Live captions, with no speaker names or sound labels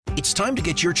It's time to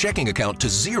get your checking account to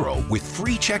zero with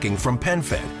free checking from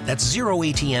PenFed. That's zero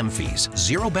ATM fees,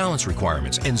 zero balance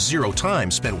requirements, and zero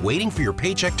time spent waiting for your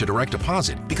paycheck to direct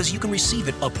deposit because you can receive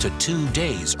it up to 2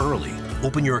 days early.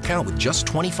 Open your account with just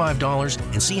 $25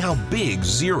 and see how big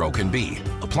zero can be.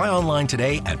 Apply online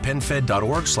today at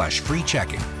PenFed.org/free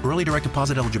checking. Early direct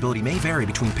deposit eligibility may vary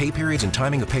between pay periods and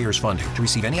timing of payers' funding. To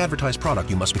receive any advertised product,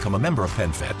 you must become a member of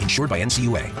PenFed, insured by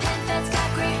NCUA. PenFed's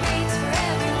got great rates for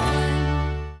everyone.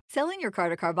 Selling your car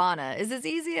to Carvana is as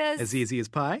easy as... As easy as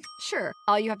pie? Sure.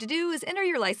 All you have to do is enter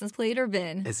your license plate or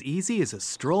VIN. As easy as a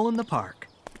stroll in the park.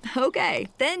 Okay,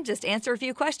 then just answer a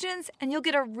few questions and you'll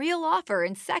get a real offer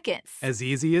in seconds. As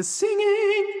easy as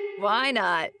singing. Why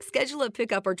not? Schedule a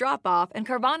pickup or drop off and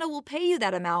Carvana will pay you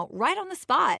that amount right on the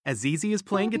spot. As easy as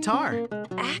playing guitar.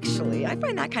 Actually, I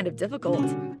find that kind of difficult.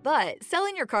 But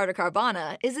selling your car to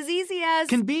Carvana is as easy as...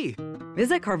 Can be.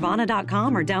 Visit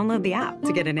Carvana.com or download the app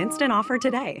to get an instant offer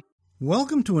today.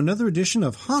 Welcome to another edition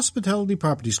of Hospitality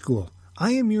Property School.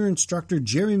 I am your instructor,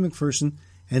 Jerry McPherson,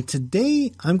 and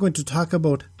today I'm going to talk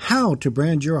about how to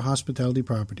brand your hospitality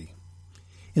property.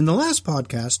 In the last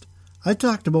podcast, I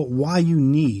talked about why you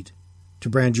need to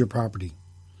brand your property.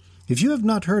 If you have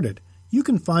not heard it, you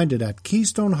can find it at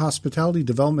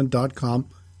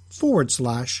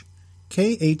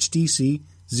KeystoneHospitalityDevelopment.com/KHDC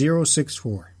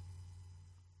 064.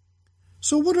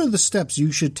 So what are the steps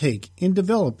you should take in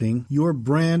developing your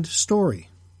brand story?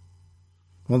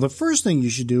 Well, the first thing you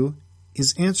should do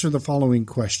is answer the following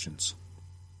questions.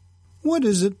 What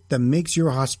is it that makes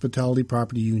your hospitality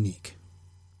property unique?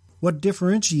 What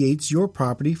differentiates your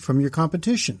property from your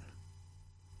competition?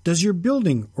 Does your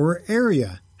building or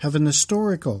area have an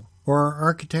historical or are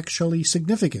architecturally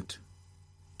significant?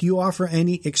 Do you offer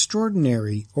any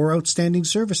extraordinary or outstanding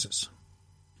services?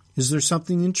 Is there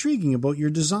something intriguing about your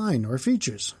design or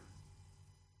features?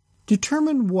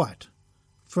 Determine what,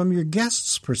 from your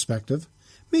guest's perspective,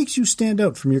 makes you stand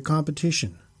out from your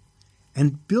competition,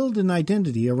 and build an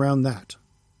identity around that.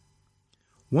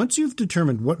 Once you've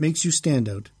determined what makes you stand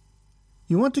out,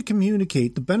 you want to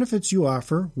communicate the benefits you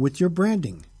offer with your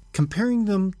branding, comparing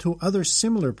them to other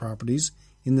similar properties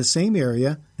in the same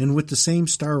area and with the same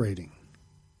star rating.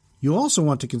 You also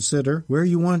want to consider where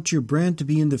you want your brand to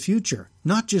be in the future,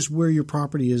 not just where your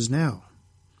property is now.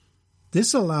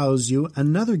 This allows you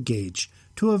another gauge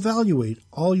to evaluate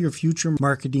all your future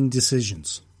marketing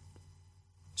decisions.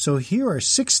 So here are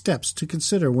 6 steps to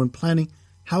consider when planning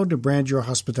how to brand your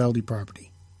hospitality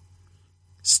property.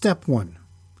 Step 1.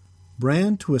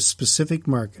 Brand to a specific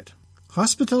market.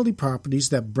 Hospitality properties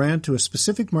that brand to a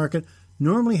specific market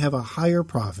normally have a higher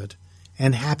profit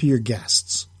and happier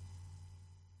guests.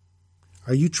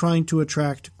 Are you trying to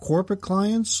attract corporate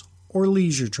clients or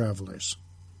leisure travelers?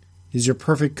 Is your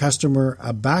perfect customer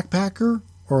a backpacker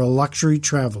or a luxury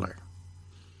traveler?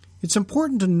 It's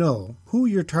important to know who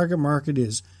your target market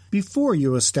is before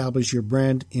you establish your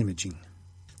brand imaging.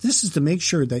 This is to make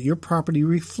sure that your property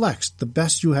reflects the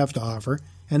best you have to offer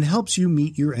and helps you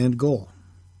meet your end goal.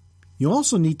 You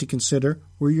also need to consider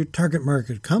where your target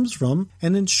market comes from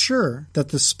and ensure that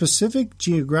the specific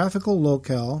geographical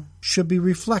locale should be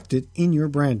reflected in your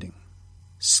branding.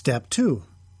 Step 2.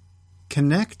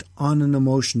 Connect on an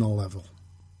emotional level.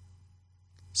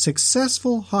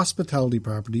 Successful hospitality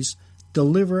properties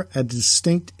deliver a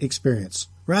distinct experience,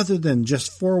 rather than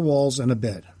just 4 walls and a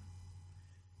bed.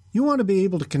 You want to be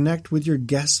able to connect with your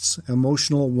guests'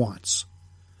 emotional wants,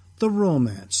 the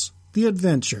romance, the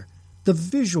adventure, the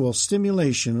visual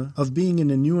stimulation of being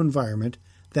in a new environment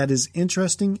that is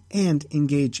interesting and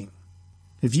engaging.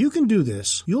 If you can do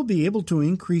this, you'll be able to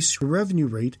increase your revenue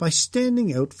rate by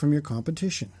standing out from your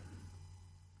competition.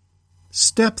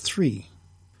 Step 3.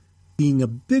 Being a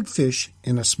big fish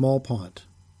in a small pond.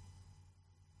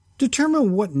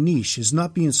 Determine what niche is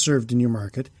not being served in your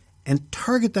market and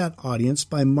target that audience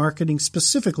by marketing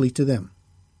specifically to them.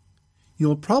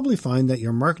 You'll probably find that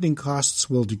your marketing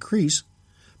costs will decrease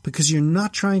because you're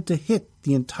not trying to hit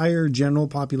the entire general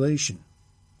population.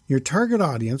 Your target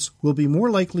audience will be more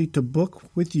likely to book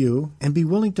with you and be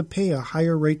willing to pay a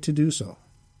higher rate to do so.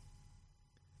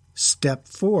 Step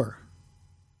 4.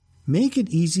 Make it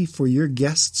easy for your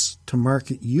guests to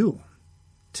market you.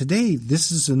 Today,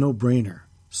 this is a no-brainer.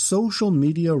 Social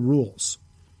media rules.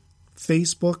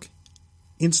 Facebook,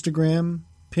 Instagram,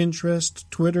 Pinterest,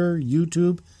 Twitter,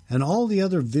 YouTube, and all the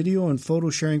other video and photo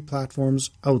sharing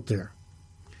platforms out there.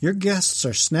 Your guests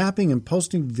are snapping and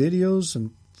posting videos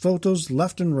and photos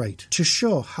left and right to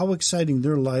show how exciting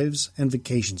their lives and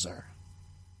vacations are.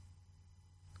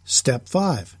 Step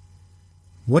 5.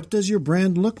 What does your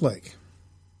brand look like?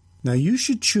 Now you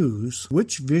should choose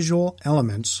which visual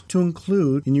elements to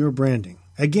include in your branding,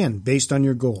 again based on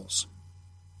your goals.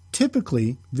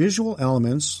 Typically, visual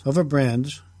elements of a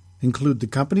brand include the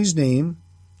company's name,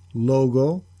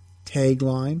 logo,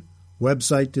 tagline,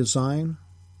 website design,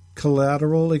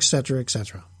 collateral, etc.,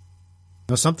 etc.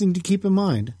 Now, something to keep in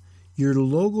mind, your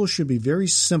logo should be very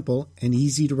simple and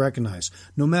easy to recognize,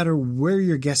 no matter where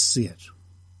your guests see it.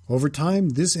 Over time,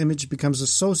 this image becomes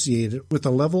associated with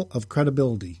a level of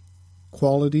credibility,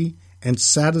 quality, and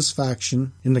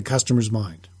satisfaction in the customer's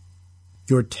mind.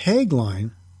 Your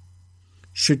tagline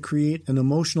should create an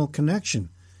emotional connection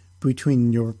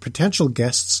between your potential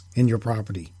guests and your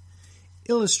property,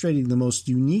 illustrating the most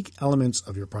unique elements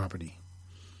of your property.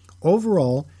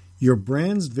 Overall, your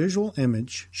brand's visual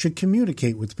image should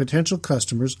communicate with potential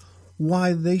customers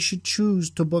why they should choose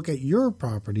to book at your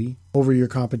property over your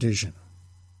competition.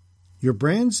 Your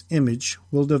brand's image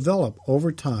will develop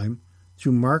over time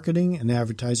through marketing and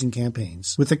advertising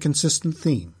campaigns with a consistent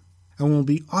theme and will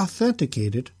be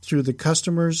authenticated through the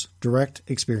customer's direct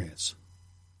experience.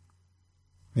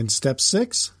 In step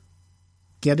 6,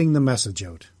 getting the message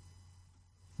out.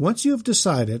 Once you have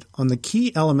decided on the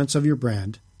key elements of your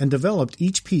brand and developed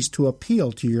each piece to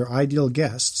appeal to your ideal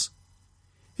guests,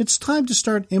 it's time to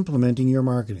start implementing your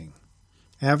marketing,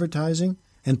 advertising,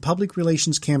 and public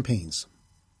relations campaigns.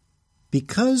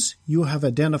 Because you have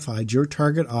identified your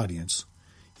target audience,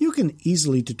 you can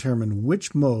easily determine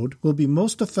which mode will be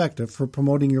most effective for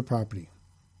promoting your property.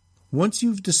 Once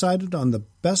you've decided on the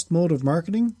best mode of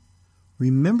marketing,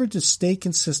 remember to stay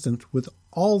consistent with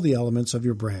all the elements of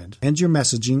your brand and your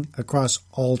messaging across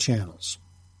all channels.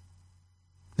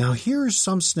 Now, here are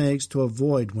some snags to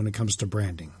avoid when it comes to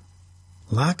branding.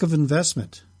 Lack of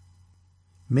investment.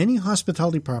 Many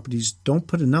hospitality properties don't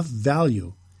put enough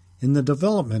value in the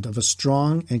development of a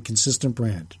strong and consistent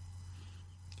brand.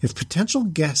 If potential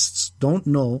guests don't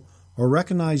know or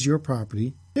recognize your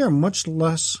property, they are much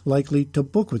less likely to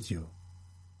book with you.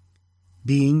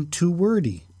 Being too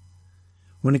wordy.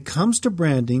 When it comes to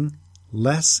branding,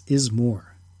 less is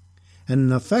more, and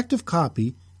an effective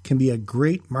copy can be a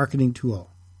great marketing tool.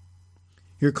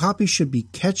 Your copy should be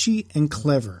catchy and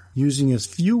clever, using as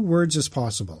few words as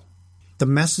possible. The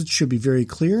message should be very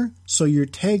clear, so your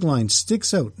tagline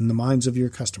sticks out in the minds of your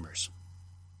customers.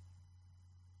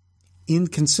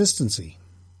 Inconsistency.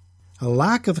 A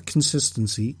lack of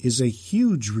consistency is a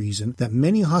huge reason that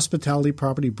many hospitality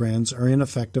property brands are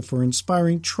ineffective for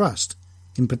inspiring trust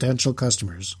in potential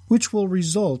customers, which will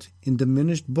result in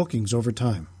diminished bookings over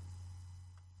time.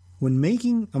 When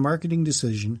making a marketing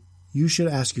decision, you should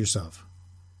ask yourself,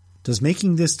 does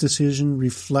making this decision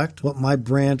reflect what my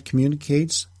brand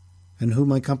communicates and who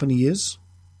my company is?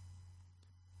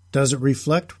 Does it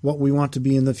reflect what we want to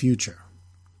be in the future?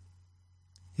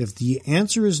 If the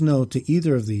answer is no to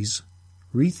either of these,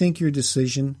 rethink your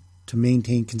decision to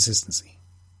maintain consistency.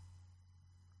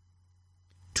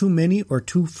 Too many or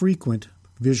too frequent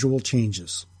visual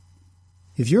changes.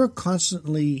 If you're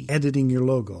constantly editing your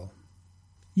logo,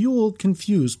 you will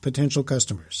confuse potential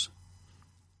customers.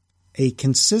 A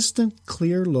consistent,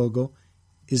 clear logo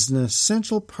is an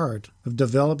essential part of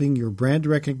developing your brand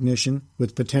recognition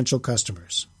with potential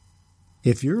customers.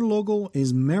 If your logo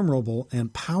is memorable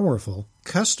and powerful,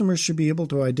 customers should be able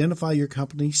to identify your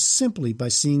company simply by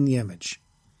seeing the image,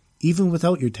 even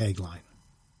without your tagline.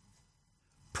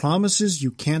 Promises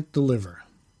you can't deliver.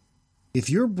 If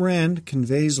your brand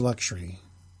conveys luxury,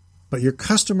 but your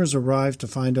customers arrive to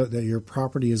find out that your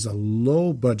property is a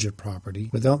low-budget property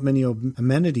without many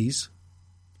amenities,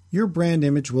 your brand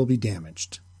image will be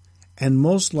damaged and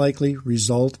most likely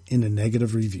result in a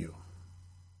negative review.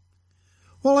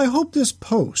 Well, I hope this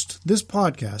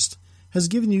podcast, has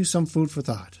given you some food for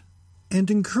thought and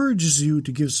encourages you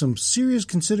to give some serious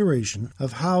consideration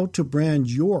of how to brand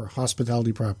your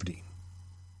hospitality property.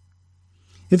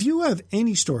 If you have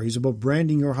any stories about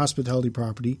branding your hospitality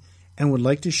property and would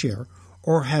like to share,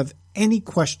 or have any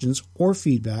questions or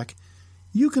feedback,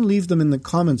 you can leave them in the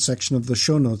comments section of the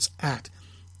show notes at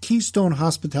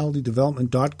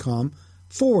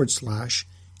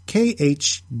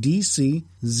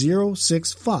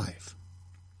KHDC065.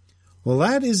 Well,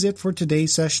 that is it for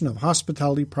today's session of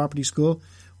Hospitality Property School.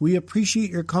 We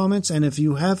appreciate your comments, and if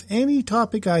you have any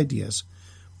topic ideas,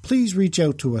 please reach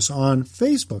out to us on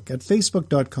Facebook at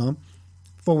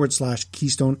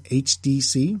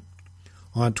facebook.com/KeystoneHDC,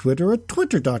 on Twitter at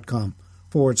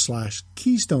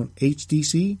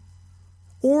twitter.com/KeystoneHDC,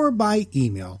 or by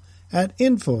email at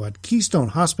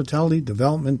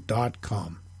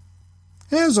info@KeystoneHospitalityDevelopment.com.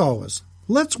 As always,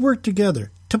 let's work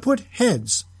together to put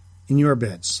heads in your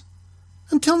beds.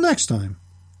 Until next time,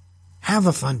 have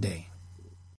a fun day.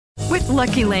 With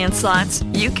Lucky Land Slots,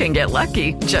 you can get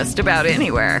lucky just about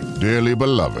anywhere. Dearly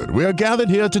beloved, we are gathered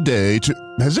here today to...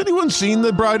 Has anyone seen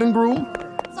the bride and groom?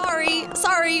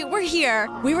 Sorry, we're here.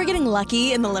 We were getting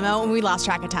lucky in the limo and we lost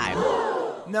track of time.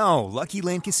 No, Lucky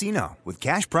Land Casino, with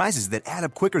cash prizes that add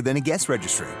up quicker than a guest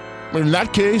registry. In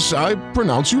that case, I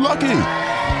pronounce you lucky.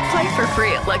 Play for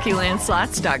free at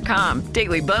LuckyLandSlots.com.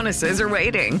 Daily bonuses are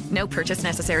waiting. No purchase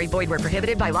necessary. Void where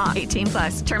prohibited by law.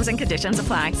 18+. Terms and conditions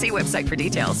apply. See website for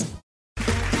details.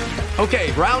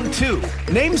 Okay, round two.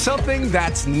 Name something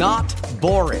that's not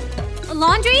boring. A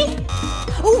laundry?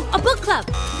 Ooh, a book club.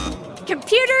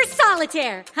 Computer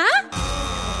solitaire, huh?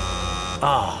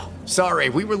 Ah, oh, sorry.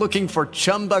 We were looking for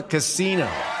Chumba Casino.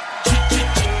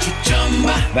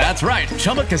 That's right.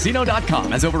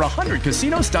 ChumbaCasino.com has over 100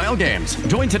 casino-style games.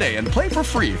 Join today and play for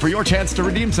free for your chance to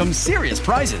redeem some serious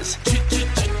prizes.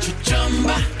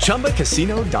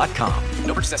 ChumbaCasino.com.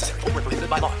 No purchase necessary. Void where prohibited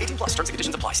by law. 18+. Terms and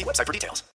conditions apply. See website for details.